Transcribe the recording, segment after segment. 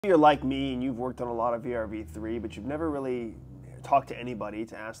You're like me and you've worked on a lot of VRV-3, but you've never really talked to anybody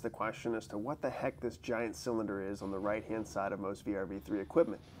to ask the question as to what the heck this giant cylinder is on the right-hand side of most VRV-3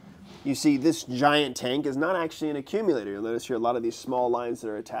 equipment. You see, this giant tank is not actually an accumulator. You'll notice here a lot of these small lines that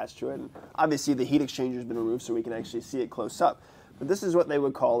are attached to it, and obviously the heat exchanger has been removed so we can actually see it close up. But this is what they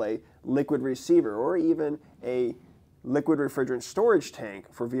would call a liquid receiver, or even a liquid refrigerant storage tank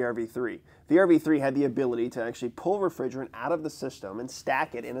for VRV-3. VRV-3 had the ability to actually pull refrigerant out of the system and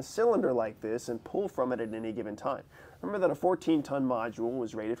stack it in a cylinder like this and pull from it at any given time. Remember that a 14-ton module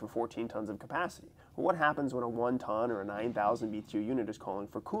was rated for 14 tons of capacity. Well, what happens when a 1-ton or a 9,000 BTU unit is calling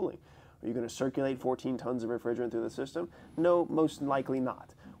for cooling? Are you going to circulate 14 tons of refrigerant through the system? No, most likely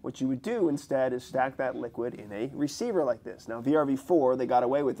not. What you would do instead is stack that liquid in a receiver like this. Now VRV-4, they got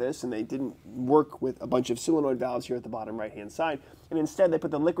away with this and they didn't work with a bunch of solenoid valves here at the bottom right hand side, and instead they put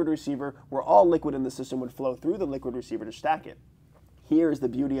the liquid receiver where all liquid in the system would flow through the liquid receiver to stack it. Here's the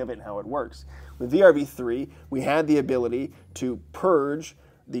beauty of it and how it works. With VRV-3, we had the ability to purge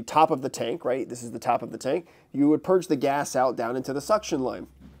the top of the tank, right? This is the top of the tank. You would purge the gas out down into the suction line,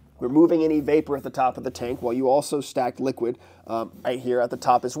 removing any vapor at the top of the tank while you also stacked liquid right here at the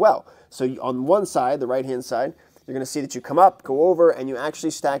top as well. So on one side, the right-hand side, you're going to see that you come up, go over, and you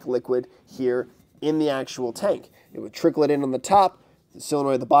actually stack liquid here in the actual tank. It would trickle it in on the top, the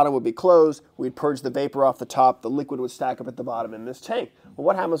solenoid at the bottom would be closed, we'd purge the vapor off the top, the liquid would stack up at the bottom in this tank. Well,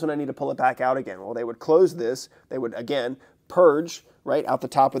 what happens when I need to pull it back out again? Well, they would close this, they would again purge right out the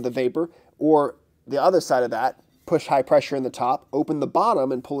top with the vapor, or the other side of that, push high pressure in the top, open the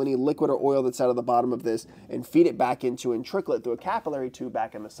bottom and pull any liquid or oil that's out of the bottom of this and feed it back into and trickle it through a capillary tube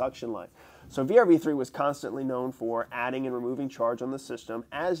back in the suction line. So VRV-3 was constantly known for adding and removing charge on the system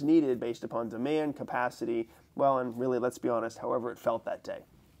as needed based upon demand, capacity, well, and really, let's be honest, however it felt that day.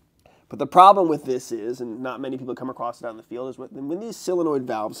 But the problem with this is, and not many people come across it out in the field, is when these solenoid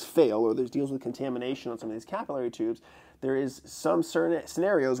valves fail or there's deals with contamination on some of these capillary tubes, there is some certain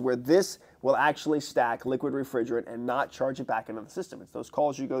scenarios where this will actually stack liquid refrigerant and not charge it back into the system. It's those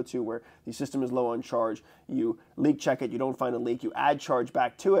calls you go to where the system is low on charge, you leak check it, you don't find a leak, you add charge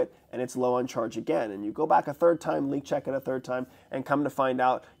back to it, and it's low on charge again. And you go back a third time, leak check it a third time, and come to find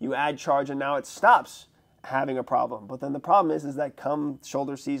out you add charge and now it stops having a problem. But then the problem is that come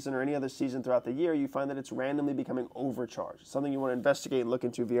shoulder season or any other season throughout the year, you find that it's randomly becoming overcharged. Something you want to investigate and look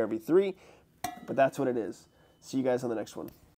into VRV-3, but that's what it is. See you guys on the next one.